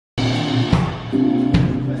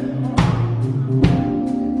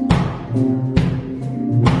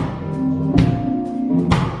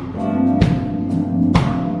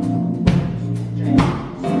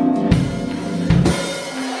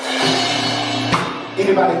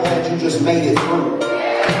Anybody glad you just made it through?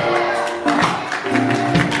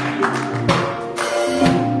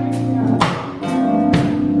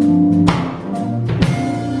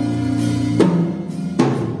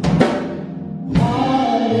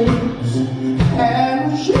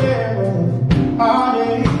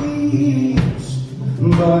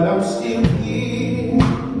 But I'm still here.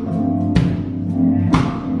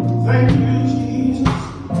 Thank you, Jesus.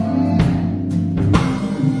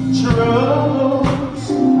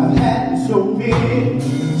 Troubles, I've had so many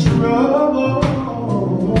troubles,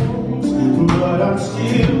 but I'm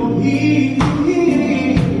still here.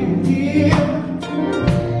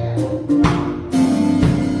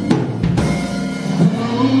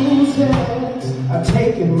 Bruises, I've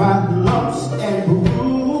taken my lumps and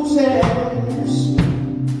bruises,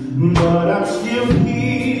 but I'm still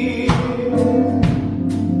here.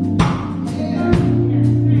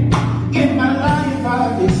 In my life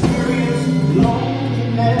I've experienced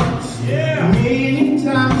loneliness. Many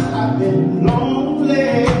times I've been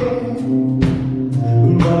lonely,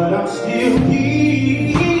 but I'm still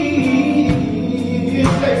here.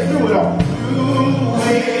 Say through it all.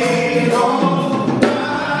 Through it all.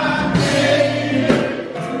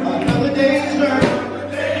 Another day's journey.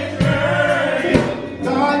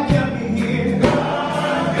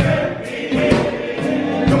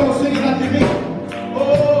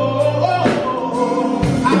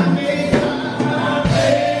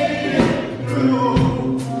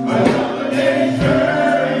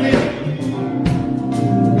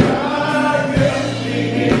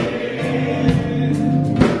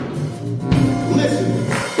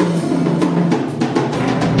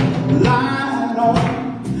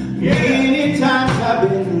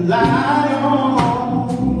 Lied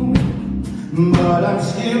on, but I'm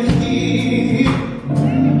still here.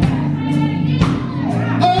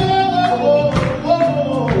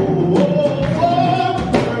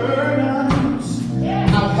 Burdens.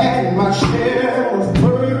 I've had my share of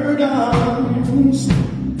burdens,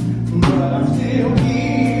 but I'm still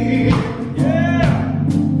here.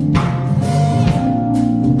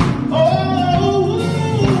 Oh,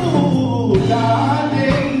 dark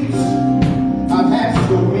days. I've had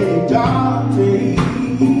so many dark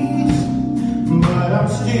days, but I'm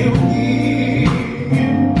still here.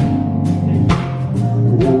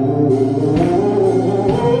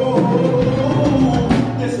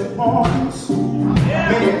 Oh, disappointments.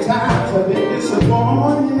 Many times I've been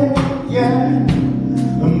disappointed, yeah,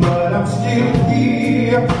 but I'm still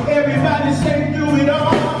here. Everybody say, do it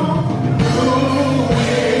all.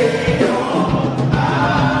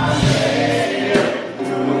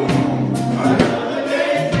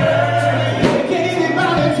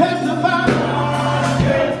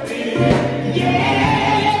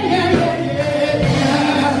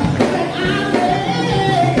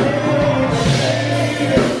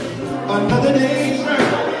 Another day's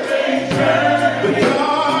journey, but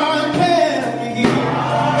God kept me here. I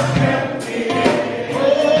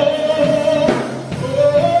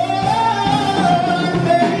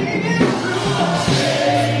made it through.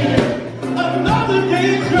 Another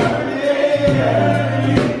day's journey,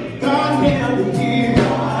 God kept me here.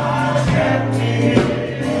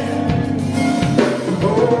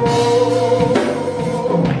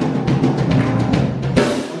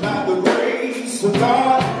 By the grace of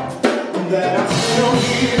God, that I'm still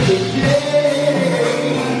here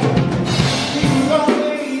today. He was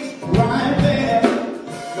always right there,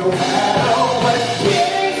 no matter what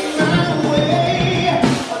came my way.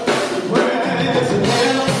 Another present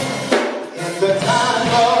help in the time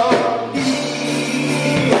of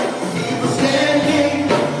need. He was standing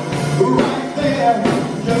right there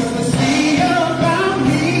just to see about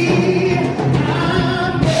me.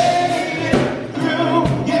 I made it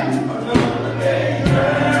through, yeah, another day.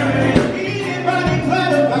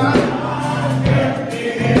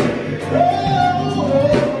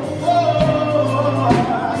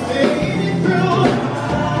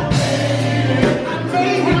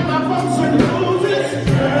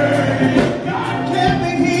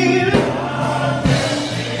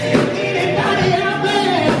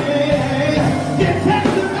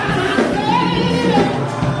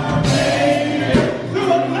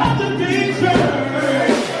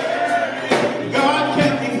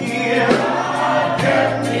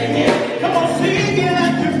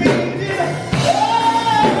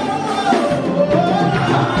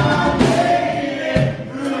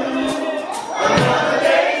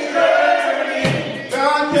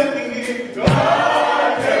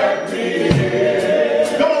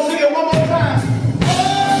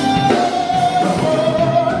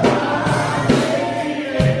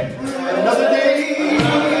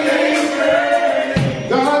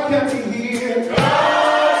 kept me here.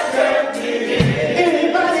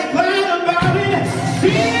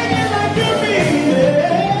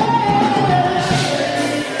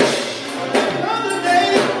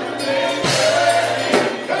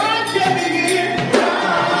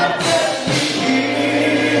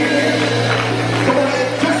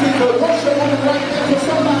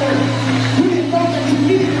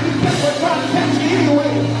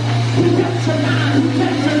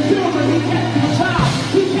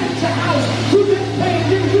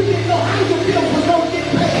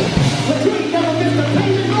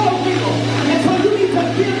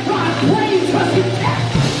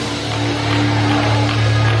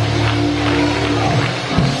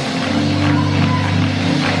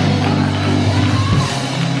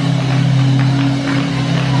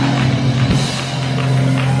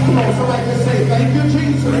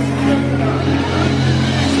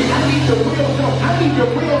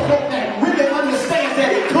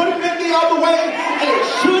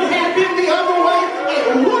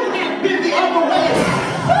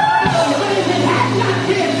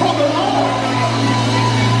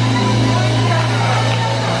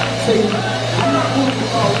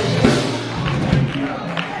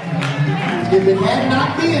 If it had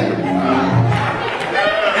not been,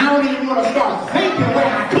 I don't even want to start thinking where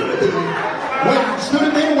I could have been, where I should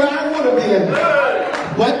have been, where I would have been.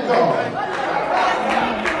 But God.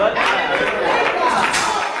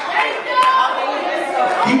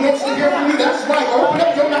 He wants to hear from you. That's right. Open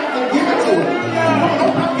up your mouth and give it to him.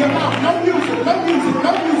 Open up your mouth. No music, no music,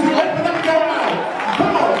 no music. Open up your mouth.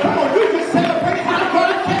 Come on, come on. You just celebrate how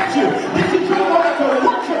God kept you. This is your moment to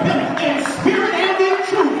worship him in spirit and in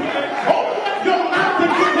truth. Open up your mouth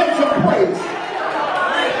and give him some praise.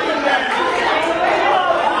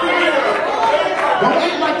 Don't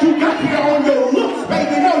act like you got here on your looks,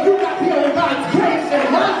 baby. No, you got here on God's grace and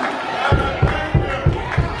mercy.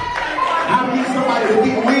 I need somebody to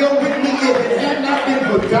be real with me. If it had not been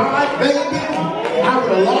for God, baby, I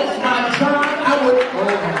would have lost my job. I would. Oh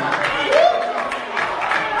my.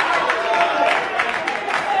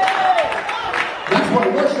 That's what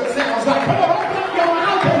worship sounds like. Come on, open up your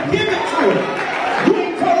mouth and give it to him. You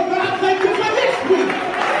ain't told God thank you for this week.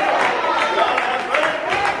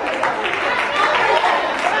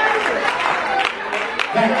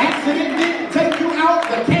 That accident didn't take you out.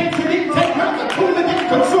 The cancer didn't take you out. The tumor didn't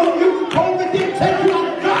consume you. COVID didn't take you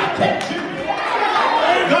out. God kept you.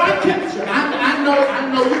 God kept you. I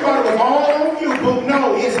know you thought it was all on you, but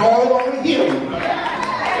no, it's all on him.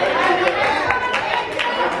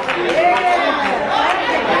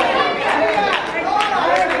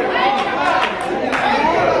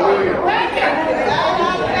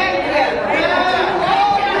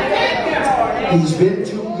 He's been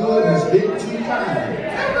too good. He's been too kind.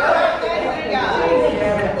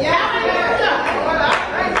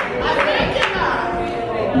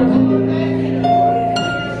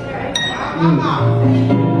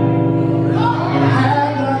 Have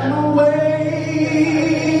thine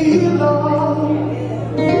way, Lord.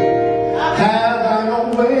 Have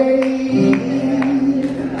thine way.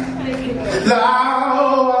 Thou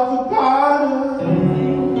art the potter,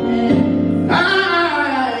 I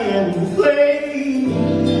am the clay.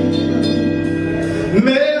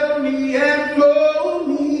 Melt me and mold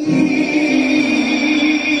me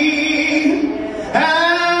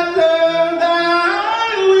after thy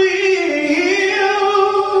will,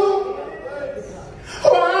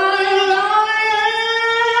 while I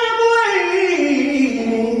am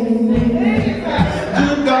waiting. To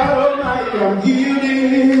God Almighty,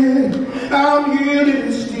 I'm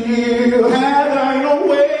yielding still. Have thine own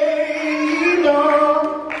way,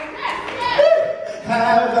 Lord.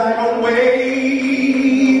 Have thine own way.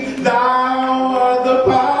 Thou art the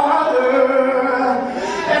potter,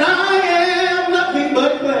 and I am nothing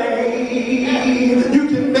but clay. You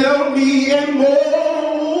can melt me and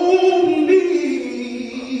mold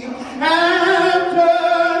me after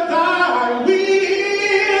thy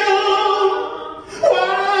will,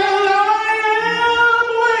 while I am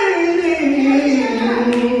waiting.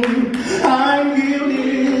 I'm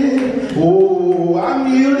yielded. Oh, I'm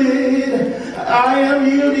yielded. I am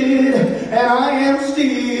yielded, and I am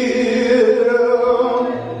still.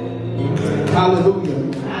 Hallelujah.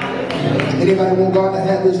 Anybody want God to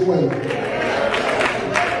have his way?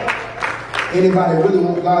 Anybody really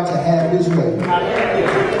want God to have his way?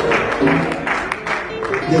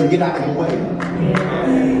 Then get out of the way.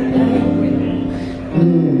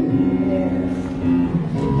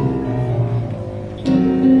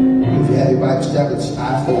 If you have your Bible tablets,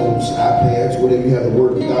 iPhones, iPads, whatever you have the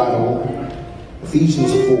Word of God on,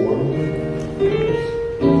 Ephesians 4.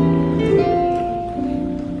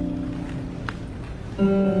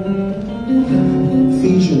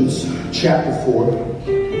 Ephesians chapter 4.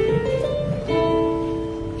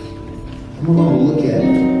 And we're going to look at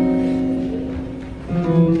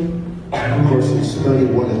verses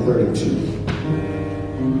 31 and 32.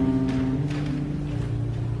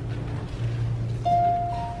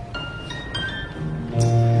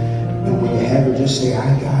 And when you have it, just say, I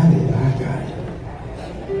got it, I got it.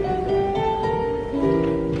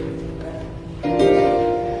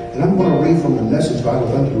 And I'm going to read from the Message Bible.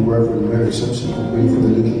 Thank you, Reverend Mary Simpson. I'll read from the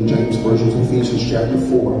New King James Version, Ephesians chapter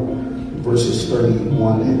 4, verses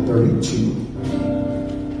 31 and 32.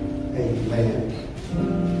 Amen.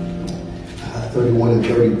 31 and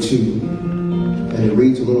 32. And it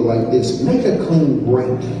reads a little like this. Make a clean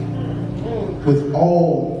break with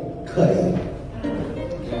all cutting,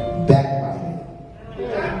 backbiting,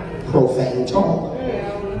 profane talk.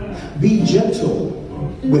 Be gentle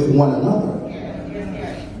with one another,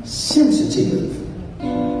 sensitive,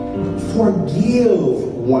 forgive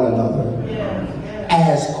one another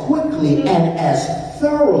as quickly and as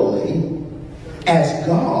thoroughly as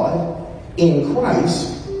God in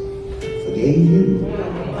Christ forgave you.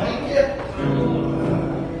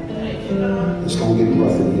 It's going to get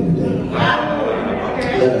rough in here today.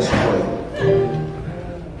 Let us pray.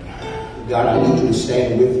 God, I need you to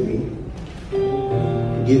stand with me.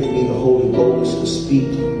 Give me the Holy Boldness to speak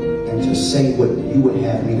and to say what you would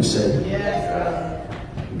have me to say.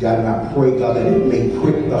 God, and I pray, God, that it may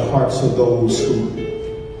prick the hearts of those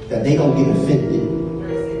that they don't get offended,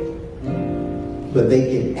 but they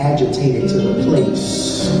get agitated to the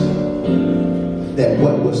place that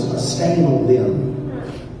what was a stain on them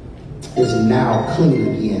is now clean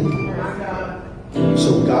again.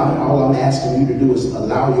 So God, all I'm asking you to do is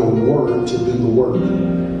allow your word to do the work.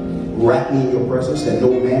 Wrap me in your presence that no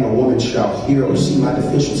man or woman shall hear or see my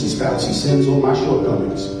deficiencies, fallacies, sins, or my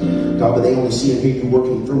shortcomings. God, but they only see and hear you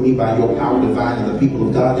working through me by your power divine, and the people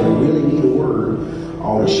of God that really need a word,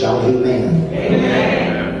 all shout amen.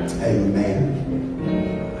 Amen. Amen.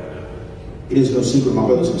 It is no secret, my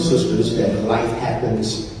brothers and sisters, that life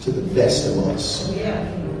happens to the best of us.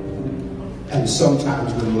 And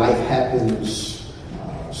sometimes when life happens,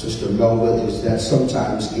 Sister Nova, is that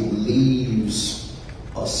sometimes it leaves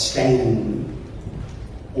a stain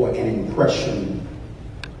or an impression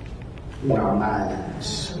in our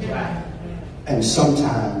minds. And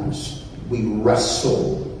sometimes we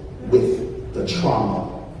wrestle with the trauma.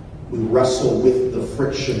 We wrestle with the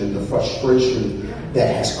friction and the frustration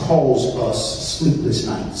that has caused us sleepless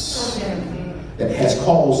nights. That has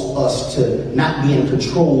caused us to not be in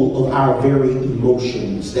control of our very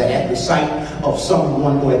emotions. That at the sight of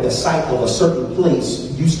someone or at the sight of a certain place,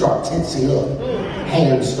 you start tensing up.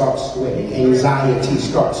 Hands start sweating. Anxiety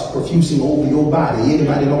starts profusing over your body.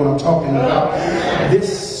 Anybody know what I'm talking about?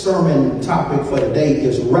 This sermon topic for today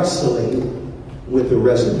is wrestling with the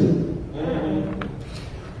residue.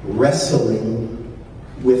 Wrestling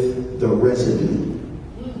with the residue.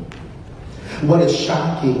 What is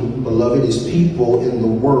shocking, beloved, is people in the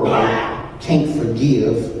world can't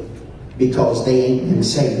forgive because they ain't been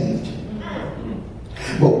saved.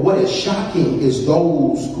 But what is shocking is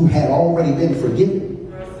those who had already been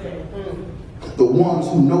forgiven. The ones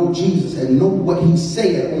who know Jesus and know what he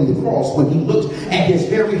said on the cross when he looked at his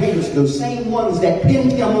very haters, the same ones that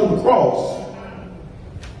pinned him on the cross.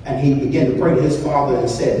 And he began to pray to his Father and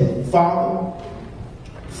said, Father,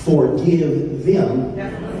 forgive them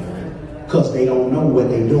because they don't know what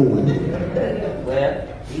they're doing. Well,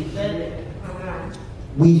 he said it.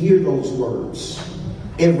 We hear those words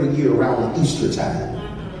every year around Easter time.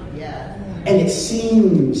 And it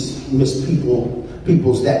seems, Miss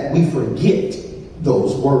Peoples, that we forget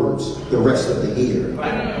those words the rest of the year.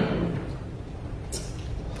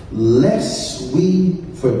 Lest we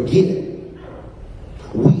forget,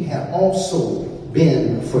 we have also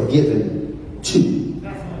been forgiven too.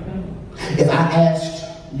 If I asked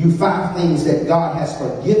you 5 things that God has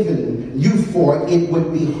forgiven you for, it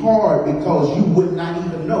would be hard because you would not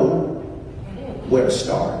even know where to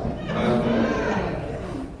start.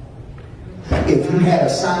 If you had a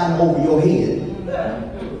sign over your head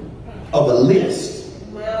of a list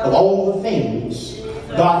of all the things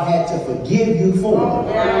God had to forgive you for,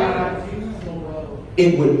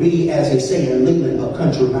 it would be, as they say in Leland, a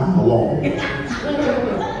country mile long.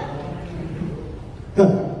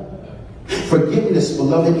 Forgiveness,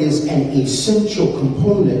 beloved, is an essential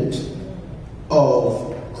component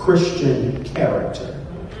of Christian character.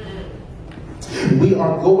 We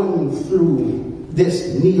are going through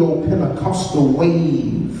this neo-Pentecostal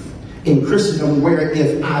wave in Christendom where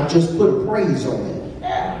if I just put a praise on it,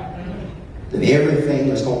 then everything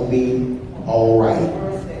is going to be all right.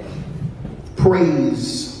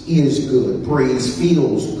 Praise is good. Praise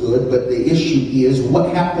feels good, but the issue is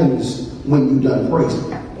what happens when you're done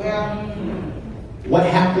praising? What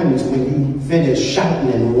happens when you finish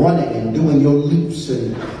shouting and running and doing your leaps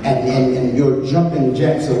and your jumping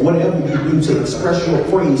jacks or whatever you do to express your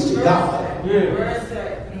praise to God?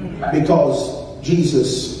 Because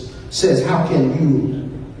Jesus says, how can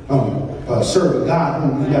you serve a God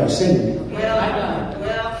whom you've never seen?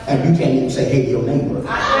 And you can't even say, hey, your neighbor.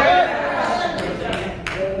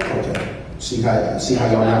 Okay. See how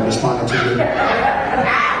y'all not responding to me?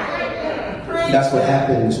 That's what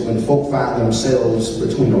happens when folk find themselves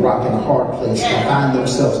between a rock and a hard place and find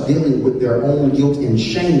themselves dealing with their own guilt and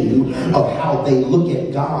shame of how they look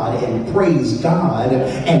at God and praise God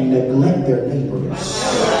and neglect their neighbors.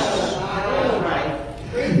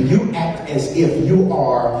 You act as if you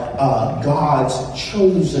are God's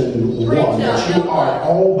chosen one, that you are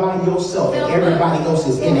all by yourself and everybody else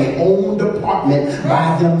is in their own department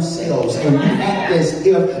by themselves. And you act as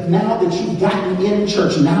if now that you've gotten in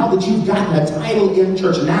church, now that you've gotten a title in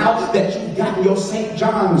church, now that you've gotten your St.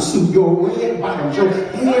 John's suit, your red bottoms, your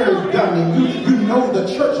hair done, and you know the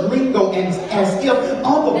church lingo, and as if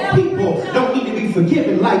other people don't need to be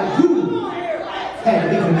forgiven like you had to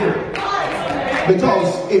be forgiven. Because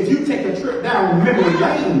if you take a trip down memory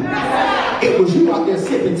lane, it was you out there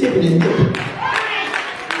sipping, tipping, and dipping.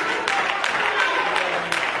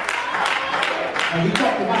 And we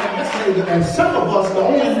talked about it yesterday, and some of us, the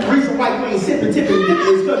only reason why you ain't sipping, tipping, and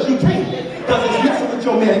dipping is because you can't. Because it's messing with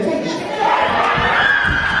your medication.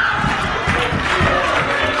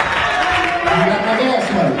 You got my gas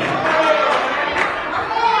money.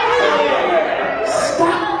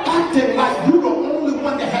 Stop acting like you're the only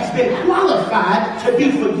one that has been qualified to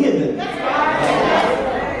be forgiven.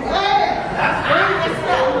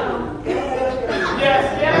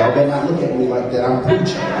 Y'all better not look at me like that. I'm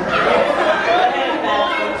preaching.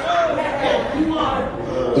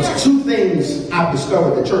 There's two things I've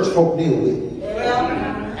discovered that church folk deal with.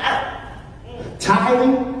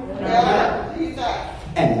 Tithing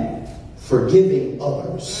and forgiving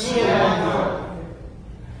others.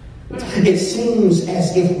 It seems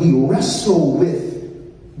as if we wrestle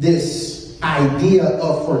with this idea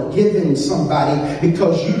of forgiving somebody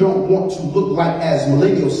because you don't want to look like, as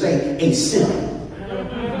millennials say, a sinner.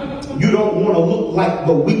 You don't want to look like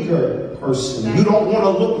the weaker person. You don't want to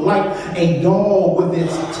look like a dog with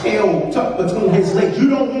its tail tucked between his legs. You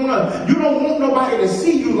don't want nobody to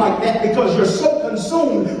see you like that because you're so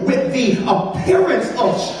consumed with the appearance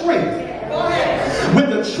of strength. When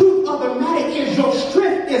the truth of the matter is, your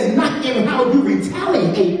strength is not in how you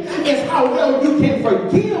retaliate, it's how well you can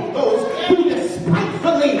forgive those who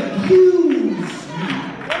despitefully use you.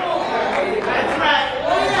 That's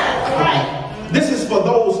right. This is for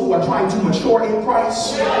those who are trying to mature in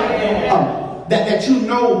Christ. That you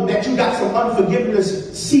know that you got some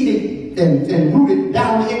unforgiveness seated and rooted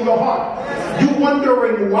down in your heart. You're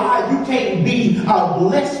wondering why you can't be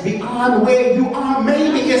blessed beyond where you are.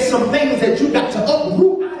 Maybe it's some things that you got to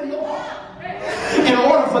uproot out of your heart in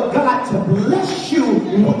order for God to bless you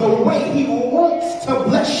the way He wants to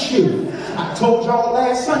bless you. I told y'all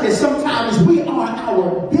last Sunday, sometimes we are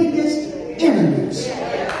our biggest enemies.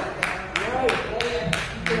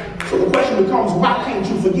 So the question becomes, why can't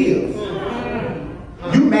you forgive?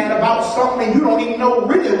 You mad about something and you don't even know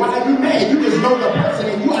really why you're mad. You just know the person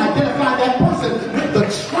and you identify that person with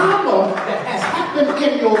the trauma that has happened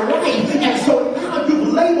in your life. And so now you've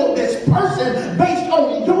labeled this person based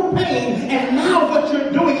on your pain. And now what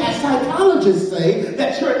you're doing, as psychologists say,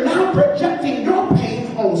 that you're now projecting your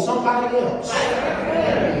pain on somebody else.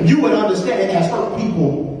 You would understand it as hurt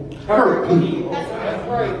people hurt people. That's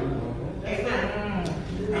right.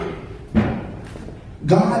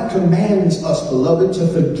 God commands us, beloved, to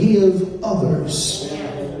forgive others.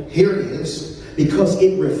 Here it is, because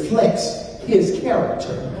it reflects His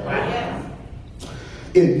character.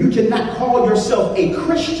 If you cannot call yourself a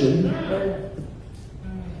Christian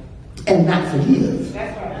and not forgive,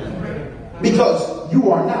 because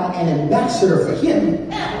you are now an ambassador for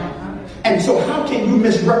Him. And so how can you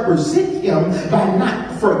misrepresent Him by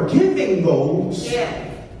not forgiving those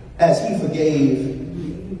as He forgave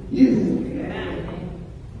you?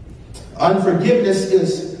 Unforgiveness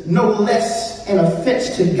is no less an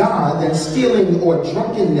offense to God than stealing or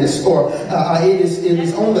drunkenness, or it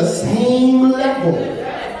is on the same level.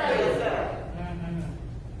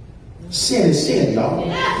 Sin is sin, y'all.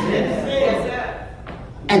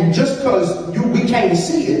 And just because we can't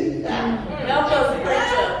see it. Help us,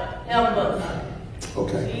 preacher. Help us.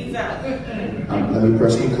 Okay. Let me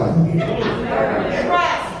press the claim.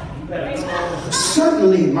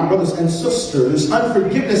 Certainly, my brothers and sisters,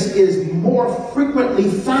 unforgiveness is more frequently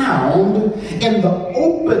found in the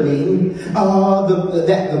opening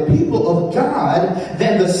that the people of God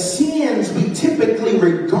than the sins we typically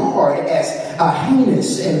regard as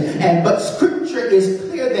heinous. But Scripture is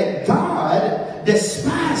clear that God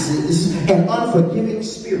despises an unforgiving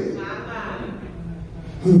spirit.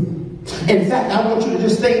 In fact, I want you to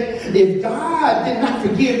just think, if God did not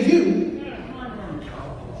forgive you,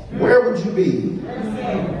 where would you be?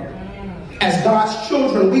 As God's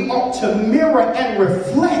children, we ought to mirror and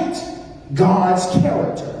reflect God's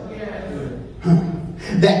character.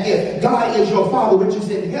 That if God is your Father which is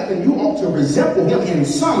in heaven, you ought to resemble Him in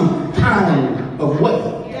some kind of way.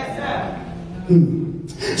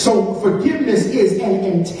 So forgiveness is an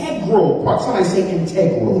integral part. Somebody say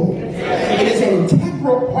integral. It is an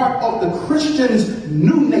integral part of the Christian's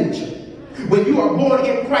new nature. When you are born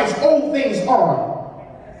in Christ, old things are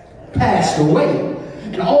passed away,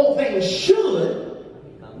 and all things should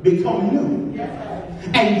become new.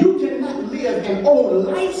 And you cannot live an old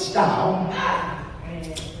lifestyle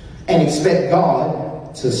and expect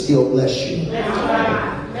God to still bless you.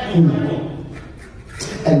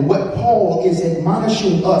 And what Paul is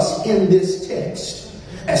admonishing us in this text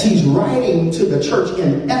as he's writing to the church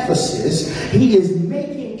in Ephesus, he is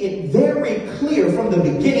making it very clear from the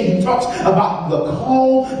beginning. He talks about the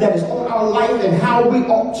call that is on our life and how we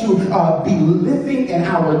ought to be living and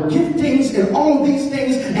our giftings and all of these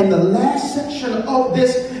things. And the last section of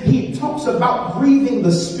this, he talks about breathing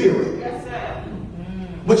the Spirit. Yes, sir.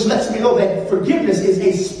 Which lets me know that forgiveness is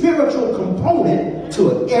a spiritual component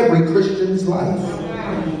to every Christian's life.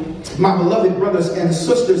 My beloved brothers and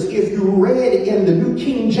sisters, if you read in the New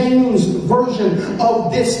King James Version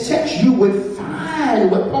of this text, you would find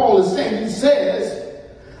what Paul is saying. He says,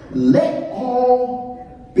 let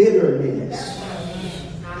all bitterness.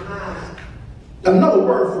 Another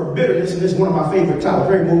word for bitterness, and this is one of my favorite Tyler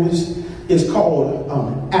Perry movies, is called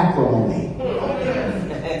acrimony.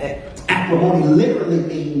 Acrimony literally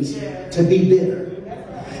means to be bitter.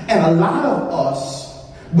 And a lot of us,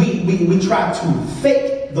 we try to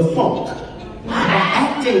fake the funk,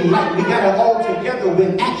 acting like we got it all together,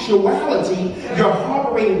 when actuality you're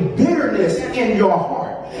harboring bitterness in your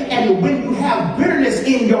heart. And when you have bitterness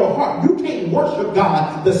in your heart, you can't worship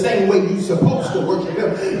God the same way you're supposed to worship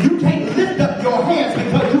him. You can't lift up your hands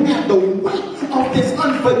because you have the weight of this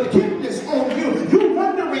unforgiveness on you. You're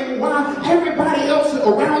wondering why everybody else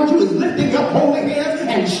around you is lifting up holy hands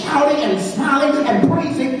and shouting and smiling and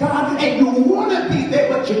praising God, and you want to be there,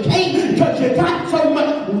 but you can't because you got so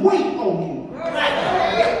much weight on you.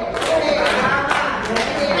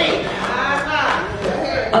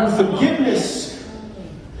 Unforgiveness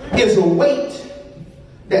is a weight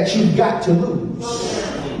that you've got to lose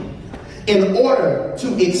in order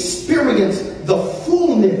to experience the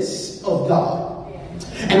fullness of God.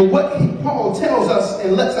 And what Paul tells us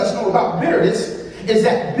and lets us know about bitterness is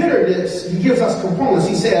that bitterness, he gives us components.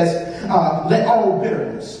 He says, let all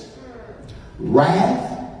bitterness,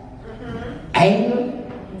 wrath, anger,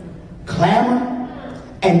 clamor,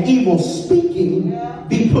 and evil speaking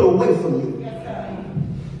be put away from you.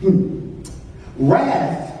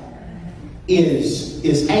 Wrath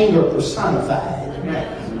is anger personified.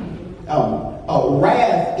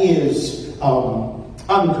 Wrath is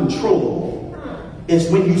uncontrollable. It's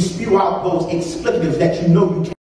when you spew out those explicatives that you know you can't